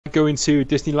going to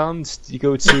Disneyland? Do you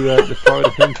go to the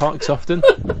Florida theme parks often?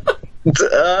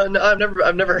 No,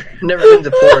 I've never been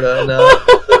to Florida.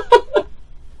 No.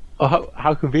 Oh,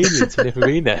 how convenient! I've never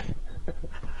been there.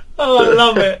 Oh, I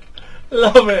love it,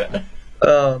 love it.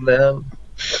 Oh man.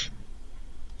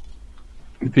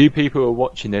 A few people are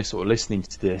watching this or listening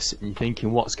to this, and you're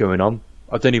thinking, "What's going on?"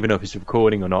 I don't even know if it's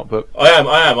recording or not, but I am.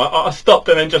 I stopped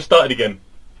and then just started again.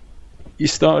 you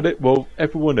started it. Well,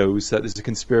 everyone knows that there's a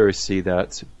conspiracy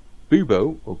that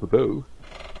Bubo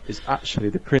is actually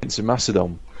the Prince of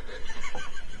Macedon.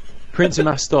 Prince of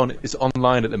Macedon is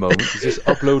online at the moment. He's just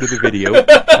uploaded the video,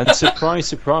 and surprise,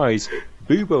 surprise,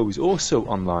 Bubo's also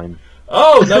online.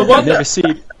 Oh, no wonder. You never see.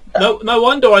 No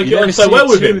wonder I You get never on so see well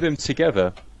with two him. of them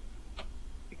together.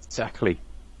 Exactly.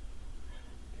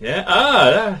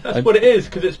 Yeah, that's what it is,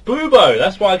 because it's Bubo.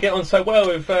 That's why I get on so well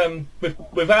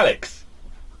with Alex.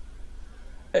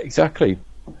 Exactly.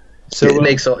 So it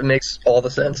makes all the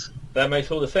sense. That makes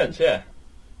all the sense, yeah.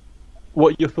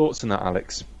 what are your thoughts on that,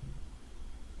 Alex?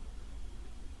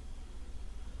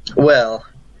 Well,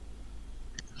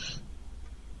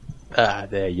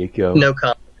 There you go. no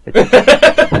comment.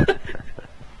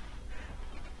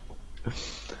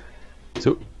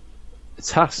 So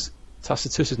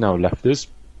Tacitus has now left us,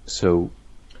 so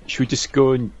should we just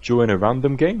go and join a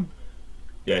random game?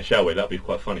 Yeah, shall we? That'd be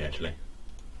quite funny, actually.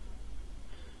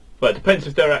 But it depends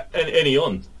if there are any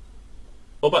on.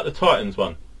 What about the Titans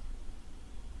one?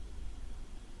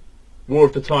 War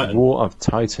of the Titan. War of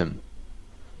Titan.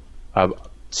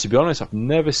 To be honest, I've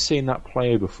never seen that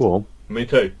player before. Me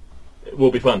too. It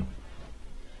will be fun.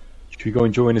 Should we go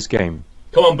and join this game?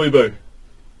 Come on, Boo Boo.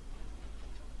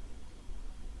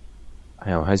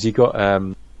 Hang on, has he got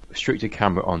restricted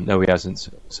camera on? No, he hasn't,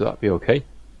 so that'd be okay.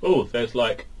 Oh, there's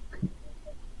like...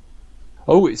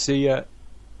 Oh, it's a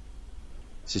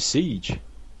siege.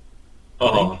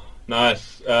 Oh,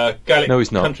 nice. Gallic No,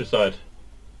 it's not. countryside.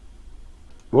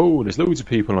 Whoa, there's loads of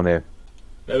people on here.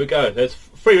 There we go. There's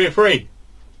 3v3.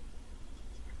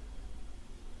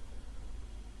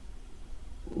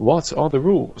 What are the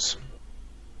rules?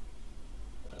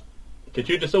 Did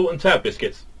you just alt and tab,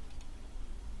 Biscuits?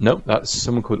 Nope, that's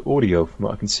someone called Audio from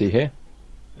what I can see here.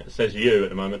 It says you at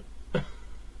the moment.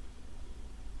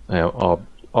 I'll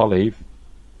leave.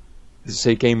 Does it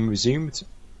say game resumed?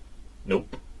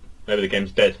 Nope. Maybe the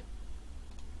game's dead.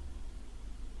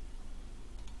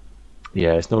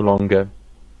 Yeah, it's no longer.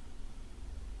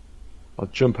 I'll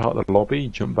jump out of the lobby,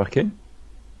 jump back in.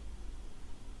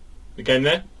 The game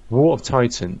there? War of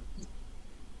Titan.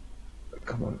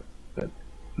 Come on,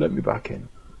 let me back in.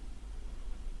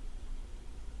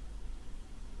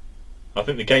 I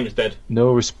think the game's dead.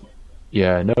 No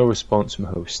response from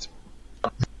host.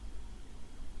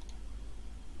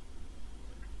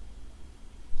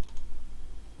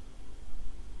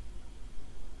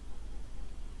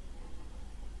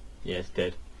 Yeah, it's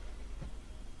dead.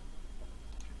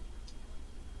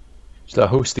 Should I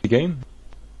host the game?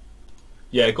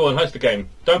 Yeah, go on, host the game.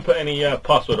 Don't put any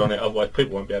password on it, otherwise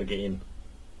people won't be able to get in.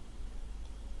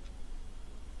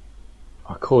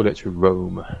 I call it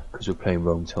Rome because we're playing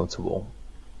Rome Total War.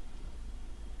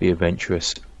 Be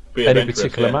adventurous. Be Any adventurous,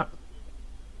 particular yeah. map?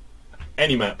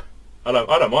 Any map. I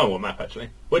don't mind what map, actually.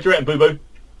 What do you reckon, Boo Boo?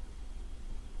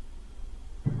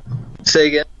 Say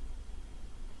again.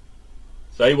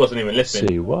 So he wasn't even listening.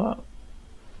 See what?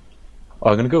 Oh,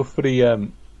 I'm gonna go for the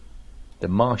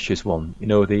marshes one. You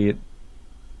know, the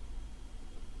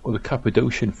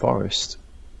Cappadocian forest.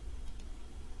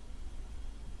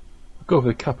 I'll go for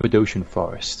the Cappadocian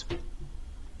forest.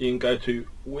 You can go to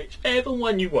whichever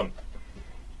one you want.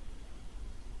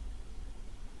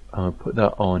 I'll put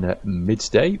that on at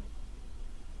midday,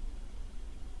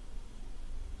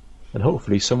 and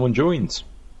hopefully someone joins.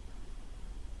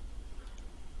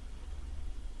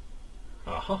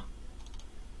 Uh-huh.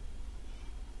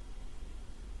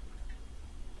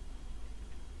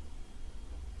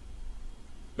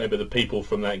 Maybe the people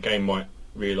from that game might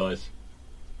realise.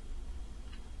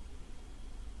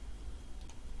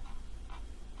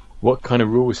 What kind of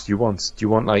rules do you want? Do you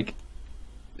want like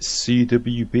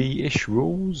CWB-ish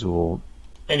rules or?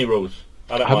 Any rules.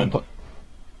 I don't I haven't mind.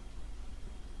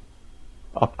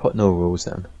 put. I'll put no rules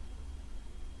then.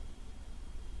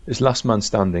 It's last man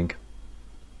standing.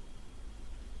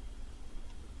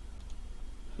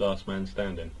 Last man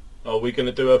standing. Oh, we're going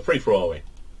to do a free-for-all, are we?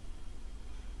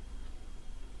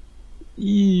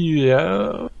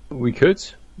 Yeah, we could.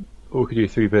 Or we could do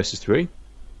 3 versus 3.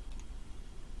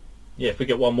 Yeah, if we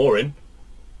get one more in.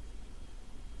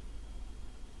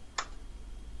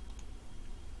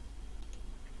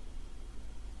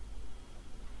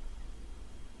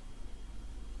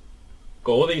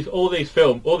 God, all these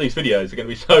videos are going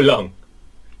to be so long.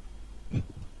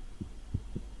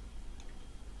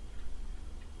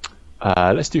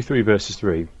 Let's do 3 versus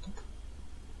 3.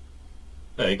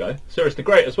 There you go. Cyrus the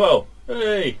Great as well.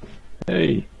 Hey.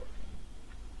 Hey.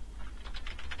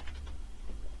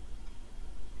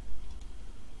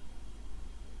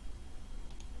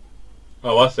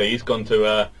 Oh, I see. He's gone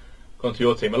to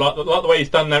your team. I like the way he's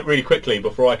done that really quickly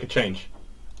before I could change.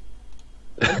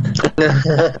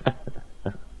 I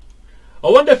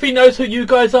wonder if he knows who you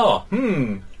guys are.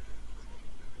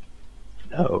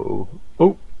 No.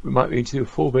 Oh, we might need to do a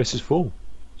 4 versus 4.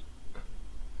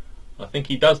 I think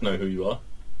he does know who you are.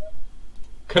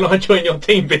 Can I join your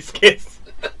team, Biscuits?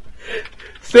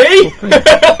 See?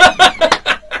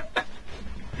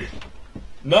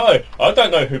 No, I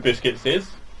don't know who Biscuits is.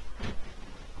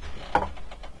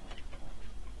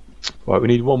 Right, we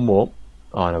need one more.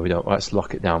 Oh no, we don't. Let's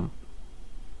lock it down.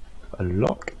 A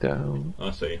lockdown.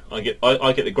 I see. I get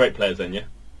the great players then, yeah.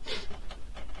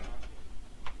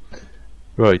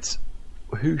 Right.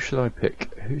 Who should I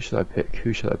pick? Who should I pick?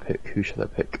 Who should I pick? Who should I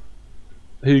pick?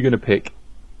 Who are you going to pick?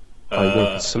 I go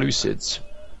for Seleucids.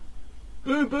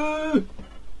 Boo boo!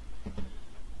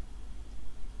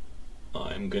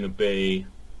 I'm going to be...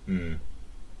 Who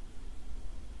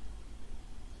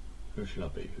should I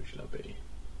be? Who should I be?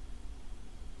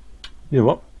 You know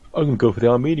what? I'm going to go for the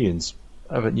Armenians.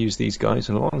 I haven't used these guys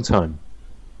in a long time.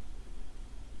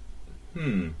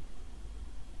 I'm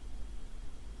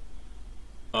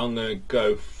going to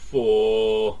go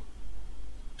for...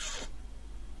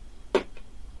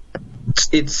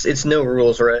 It's no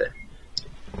rules, right?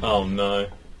 Oh no.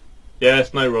 Yeah,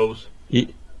 it's no rules.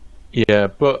 Yeah,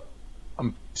 but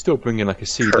I'm still bringing like a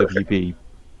CWB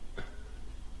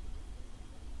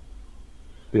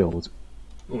build.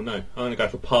 Oh no, I'm going to go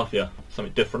for Parthia,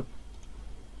 something different.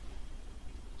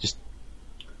 Just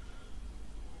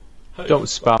don't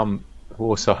spam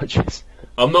horse archers.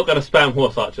 I'm not going to spam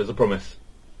horse archers, I promise.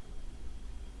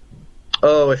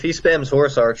 Oh, if he spams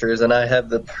horse archers, then I have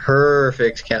the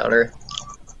perfect counter.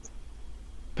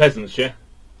 Peasants, yeah?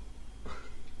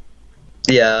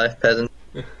 Yeah, peasant.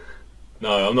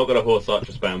 No, I'm not going to horse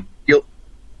archer spam.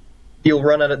 You'll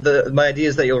run out of my idea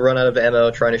is that you'll run out of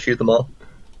ammo trying to shoot them all.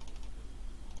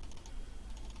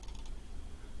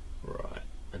 Right,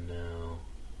 and now...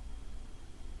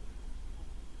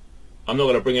 I'm not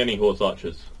going to bring any horse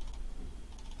archers.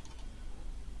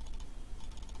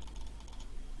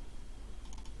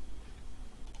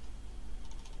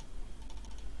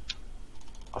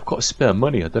 I've got spare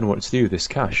money. I don't know what to do with this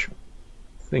cash.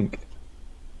 Think.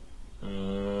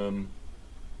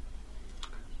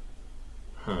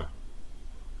 Huh.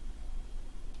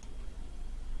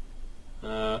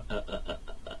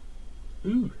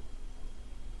 Ooh.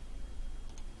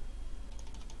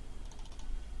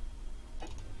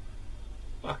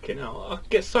 Fucking hell! I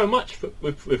get so much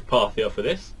with Parthia for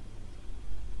this.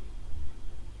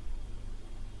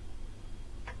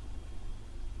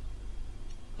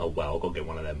 Oh wow, I've got to get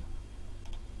one of them.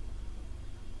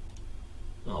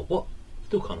 Oh, what?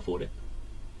 Still can't afford it.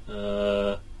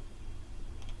 There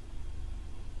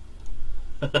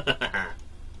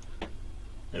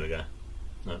we go.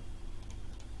 No.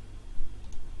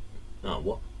 Oh,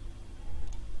 what?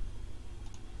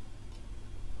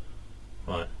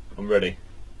 Right, I'm ready.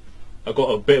 I've got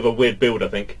a bit of a weird build, I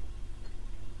think.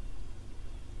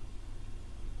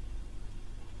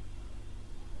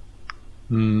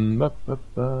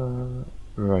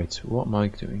 Right, what am I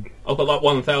doing? I've got like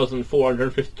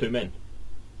 1,452 men.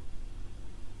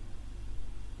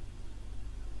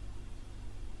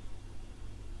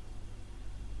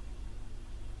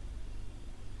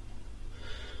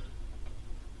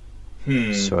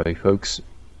 Sorry, folks.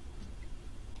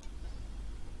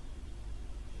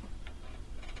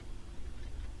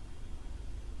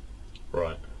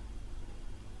 Right.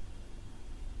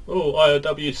 Oh,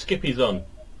 IOW Skippy's on.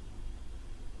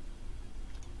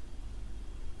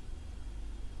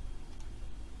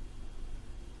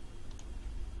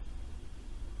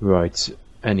 Right,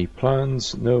 any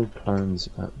plans? No plans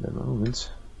at the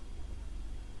moment.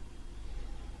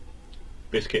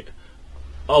 Biscuit.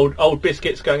 Old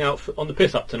Biscuit's going out on the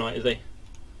piss up tonight, is he?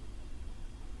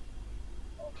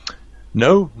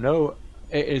 No,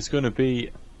 it is going to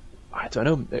be, I don't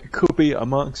know, it could be a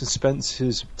Marks and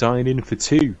Spencer's dine-in for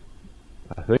 2,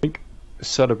 I think,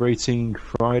 celebrating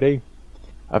Friday.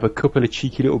 Have a couple of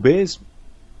cheeky little beers.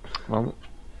 Well,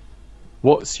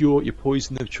 what's your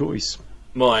poison of choice?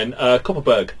 Mine,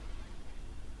 Copperberg.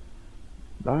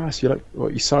 So you like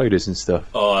what your ciders and stuff?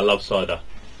 Oh, I love cider.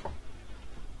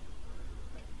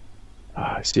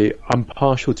 See, I'm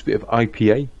partial to a bit of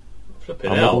IPA.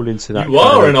 Flipping I'm hell. all into that. You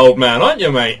are an old man, aren't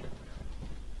you, mate?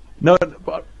 No,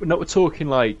 but no, we're talking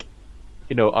like,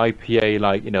 IPA,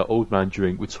 like, old man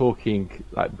drink. We're talking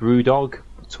like BrewDog.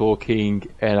 We're talking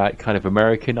like kind of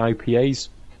American IPAs.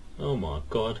 Oh my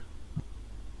god.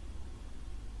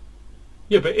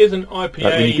 Yeah, but isn't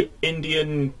IPA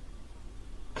Indian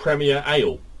Premier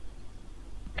Ale?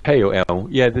 Pale ale.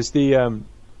 Yeah, there's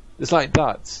there's like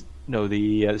that.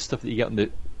 The stuff that you get on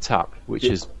the tap, which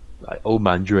is like old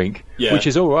man drink, which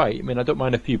is all right. I mean, I don't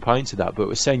mind a few pints of that, but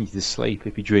we're saying you to sleep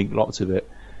if you drink lots of it.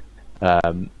 I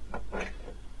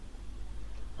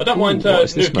don't mind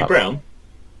Nuki Brown.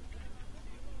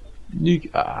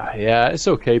 Yeah, it's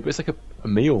okay, but it's like a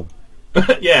meal.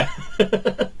 Yeah.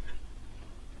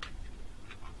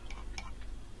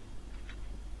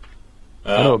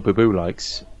 I know what Babu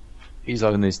likes. He's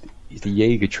on he's the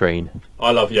Jaeger train.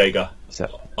 I love Jaeger.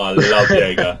 I love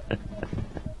Jaeger.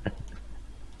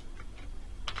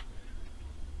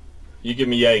 You give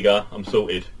me Jaeger, I'm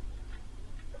sorted.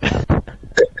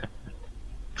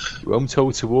 Rome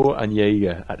Total War and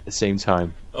Jaeger at the same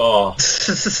time. Oh,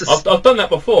 I've done that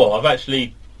before. I've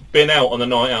actually been out on a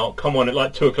night out, come on at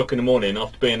like 2 o'clock in the morning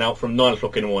after being out from 9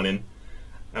 o'clock in the morning,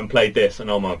 and played this.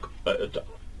 And oh my god,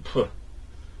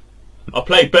 I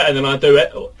play better than I do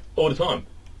it all the time.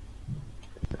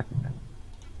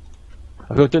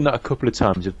 I've done that a couple of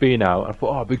times. I've been out. I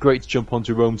thought, it'd be great to jump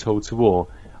onto Rome Total War,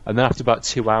 and then after about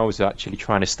 2 hours of actually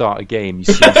trying to start a game, you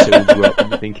see silver up, and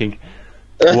you're thinking,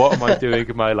 what am I doing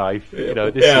in my life?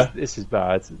 This is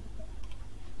bad.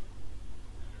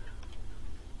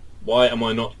 Why am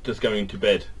I not just going to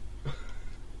bed?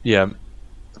 Yeah,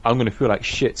 I'm going to feel like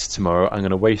shit tomorrow. I'm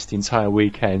going to waste the entire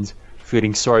weekend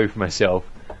feeling sorry for myself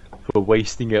for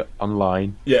wasting it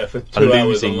online. Yeah, for 2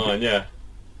 hours online, yeah.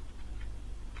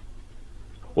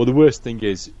 Or the worst thing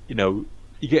is, you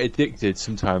get addicted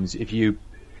sometimes if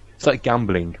it's like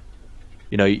gambling.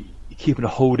 You keep on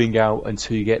holding out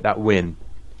until you get that win.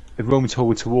 If Rome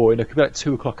Total War, it could be like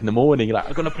 2 o'clock in the morning, you're like,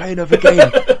 I'm going to play another game.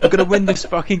 I'm going to win this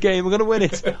fucking game. I'm going to win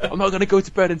it. I'm not going to go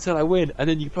to bed until I win. And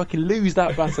then you fucking lose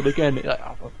that battle again. You're like,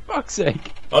 oh, for fuck's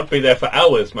sake. I'd be there for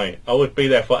hours, mate. I would be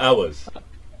there for hours.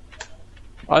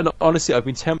 Honestly, I've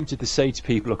been tempted to say to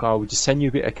people, look, I will just send you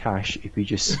a bit of cash if you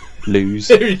just lose.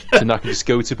 So then I can just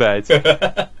go to bed.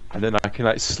 And then I can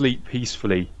like sleep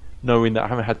peacefully, knowing that I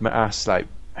haven't had my ass like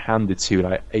handed to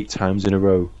like 8 times in a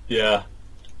row. Yeah.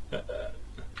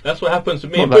 That's what happens to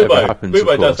me and Bubo.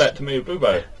 Bubo does that to me and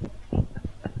Bubo.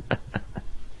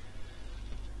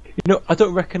 I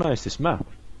don't recognise this map.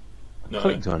 I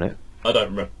clicked on it. I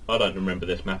don't remember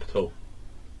this map at all.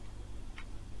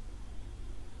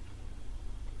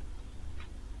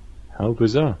 How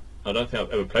bizarre. I don't think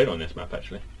I've ever played on this map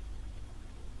actually.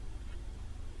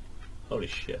 Holy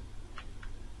shit.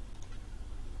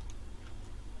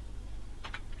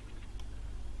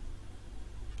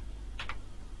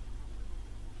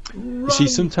 You see,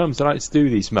 sometimes I like to do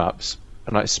these maps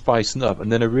and like spice them up,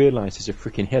 and then I realise there's a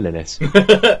freaking hill in it.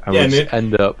 And yeah, we'll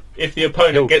end up. If the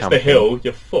opponent gets the hill,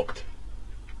 you're fucked.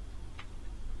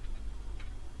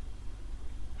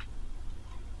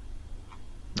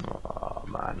 Oh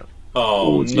man.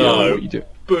 Oh no. What you do?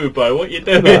 Bubo, what you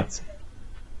doing?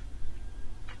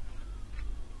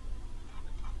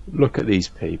 Look at these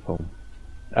people.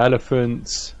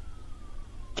 Elephants,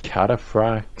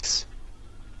 cataphracts,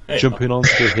 jumping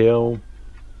onto the hill.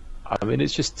 I mean,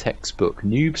 it's just textbook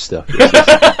noob stuff.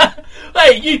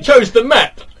 Hey, you chose the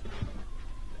map!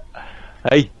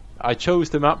 Hey, I chose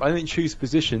the map, I didn't choose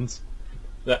positions.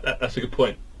 That's a good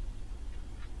point.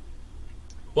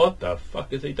 What the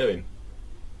fuck is he doing?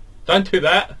 Don't do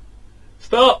that!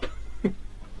 Stop!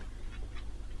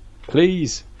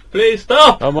 Please. Please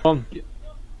stop! Come on.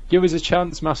 Give us a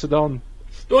chance, Macedon.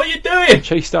 What are you doing?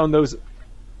 Chase down those...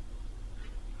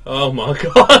 Oh my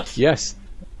god! Yes.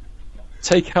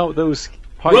 Take out those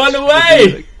pipes. Run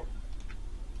away!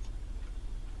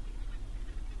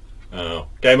 Oh,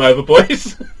 game over,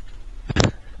 boys.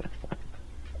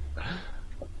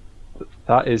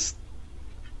 That is...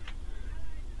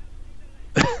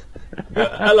 Your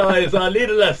allies are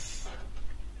leaderless.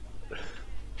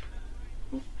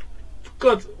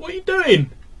 God, what are you doing?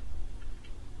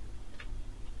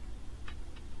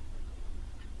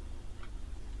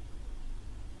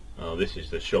 Oh, this is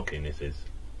just shocking. This is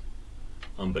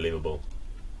unbelievable.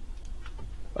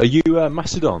 Are you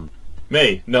Macedon?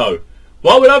 Me? No.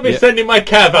 Why would I be sending my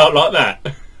cav out like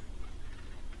that?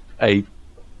 Hey.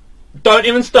 Don't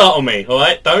even start on me,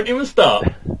 alright? Don't even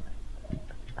start.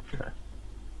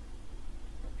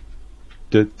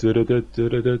 Right,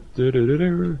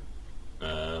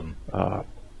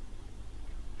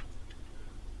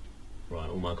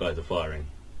 all my guys are firing.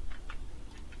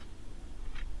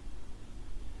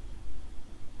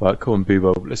 Right, come on,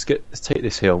 Bubo. Let's take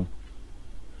this hill.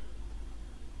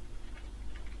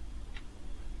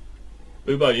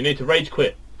 Bubo, you need to rage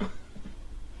quit.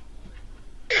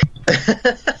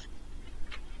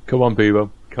 Come on,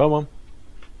 Bubo. Come on.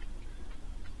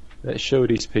 Let's show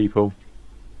these people.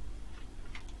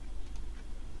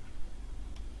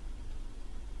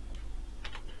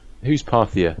 Who's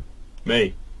Parthia?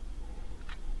 Me.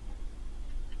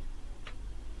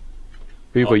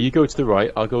 Bubo, you go to the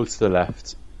right, I'll go to the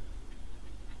left.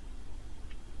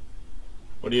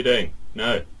 What are you doing?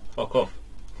 No. Fuck off.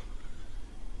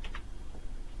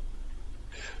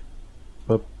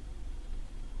 Up.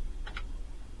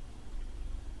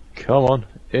 Come on,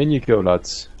 in you go,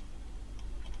 lads.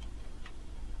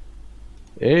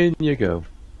 In you go.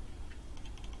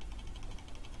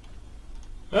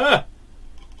 Ah!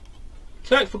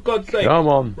 Attack, for God's sake! Come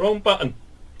on. Wrong button.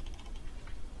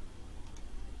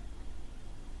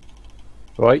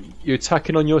 Right, you're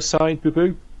attacking on your side,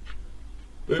 Boo-Boo.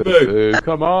 Boo-Boo.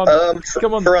 Come on.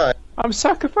 Come on. Try. I'm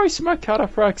sacrificing my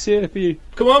cataphracts here for you.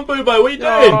 Come on, Boo-Boo, what are you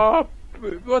doing? Oh,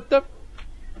 what the?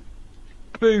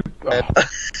 Boo. Oh.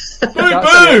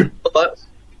 Boo-Boo!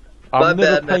 I'm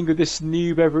never playing with this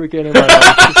noob ever again in my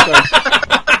life.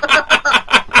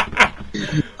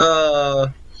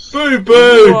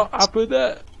 Boo-Boo! What happened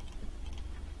there?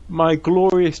 My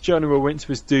glorious general went to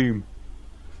his doom.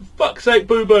 For fuck's sake,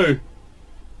 Boo-Boo!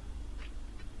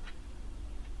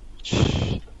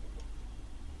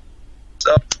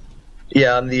 So,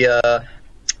 yeah, I'm the,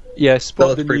 Yeah,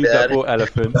 spot the pretty noob that bad. bought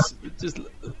elephants. Just...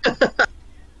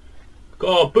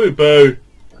 God, Boo-Boo!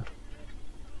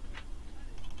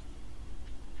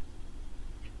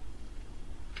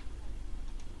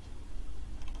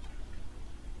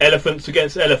 Elephants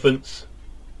against elephants.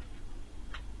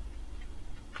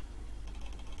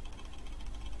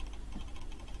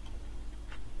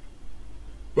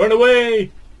 Run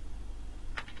away!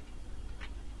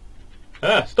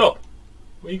 Ah, stop!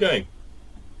 Where are you going?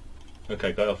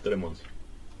 Okay, go after them ones.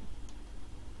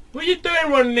 What are you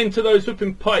doing running into those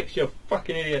whipping pikes, you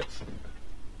fucking idiots?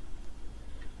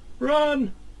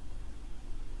 Run!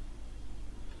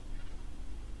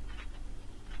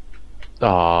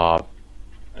 Ah,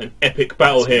 An epic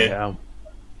battle here. yeah.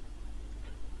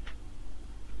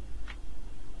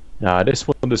 Nah, this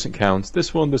one doesn't count.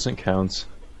 This one doesn't count.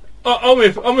 Oh,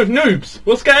 I'm with noobs.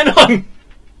 What's going on?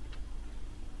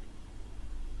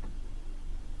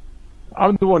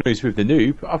 I'm the one who's with the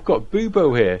noob. I've got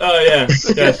Bubo here. Oh yeah,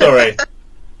 yeah. Sorry.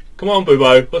 Come on,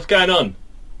 Bubo. What's going on?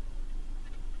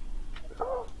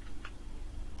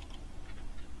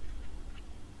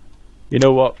 You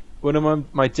know what? When I'm on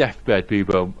my deathbed,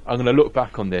 Bubo, I'm going to look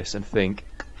back on this and think,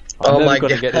 Oh I'm my never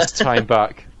going to get this time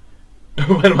back.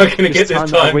 When am I going to get this I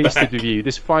time wasted back? with you,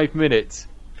 this 5 minutes.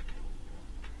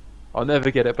 I'll never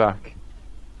get it back.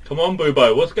 Come on,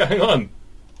 Bubo. What's going on?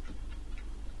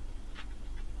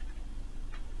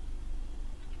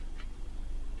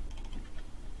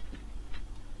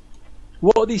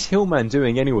 What are these hillmen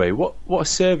doing anyway? What a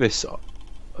service.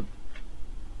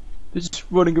 They're just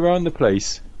running around the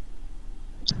place.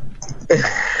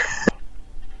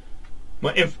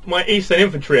 My Eastern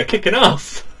infantry are kicking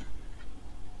ass.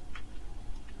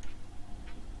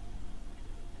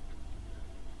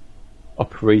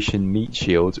 Operation Meat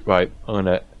Shield. Right, I'm going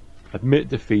to admit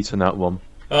defeat on that one.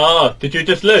 Ah, did you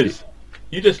just lose?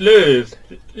 You just lose.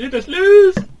 You just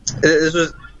lose.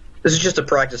 This is just a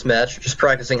practice match. Just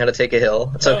practicing how to take a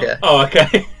hill. It's okay. Oh,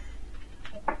 okay.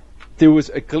 There was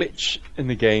a glitch in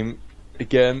the game.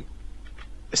 Again,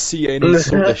 CA needs to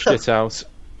sort this shit out.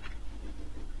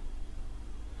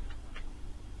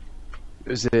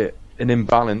 Was it an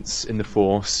imbalance in the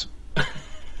force?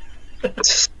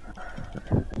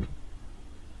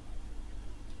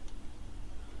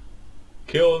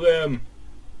 Kill them.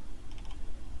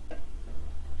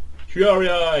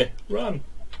 Fury, run.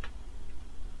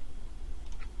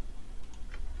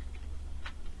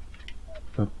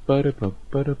 Ha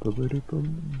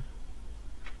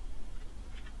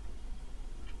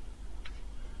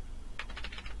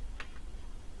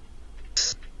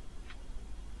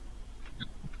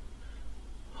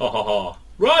ha ha.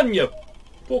 Run, you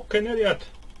fucking idiot.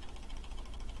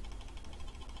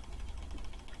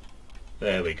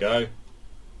 There we go.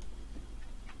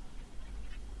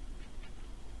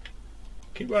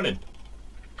 Keep running.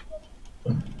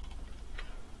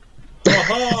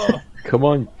 Aha! Come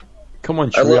on,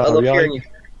 I love hearing you.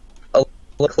 I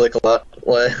love click a lot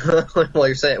while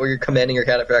you're commanding your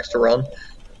cataphracts to run.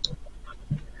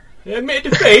 Admit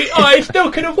defeat? I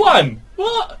still could have won.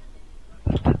 What?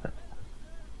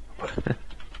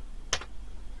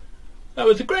 That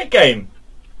was a great game.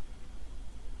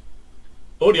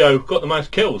 Audio got the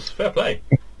most kills. Fair play.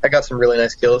 I got some really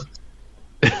nice kills.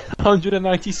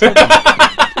 197.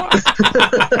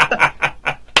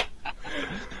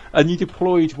 And you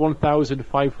deployed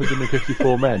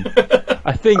 1,554 men.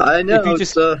 I think I know,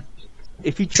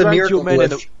 if you dragged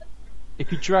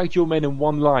your men in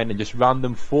one line and just ran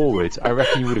them forward, I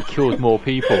reckon you would have killed more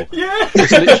people. Yeah.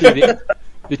 Just literally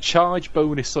the charge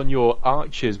bonus on your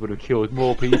archers would have killed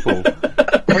more people.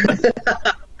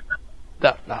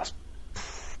 That's.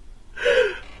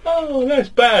 Oh, that's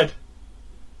bad.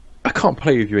 I can't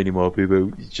play with you anymore, Boo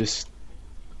Boo. You just.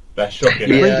 That's shocking.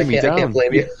 You're Yeah, bringing me down. I can't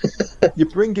blame you. You're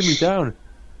bringing me down.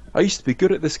 I used to be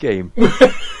good at this game.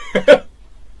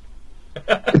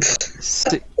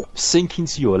 Sinking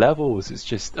to your levels. It's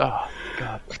just, oh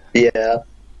god. Yeah.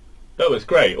 That was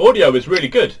great. Audio was really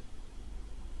good.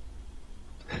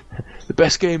 The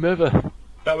best game ever.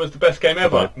 That was the best game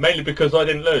ever. Mainly because I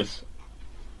didn't lose.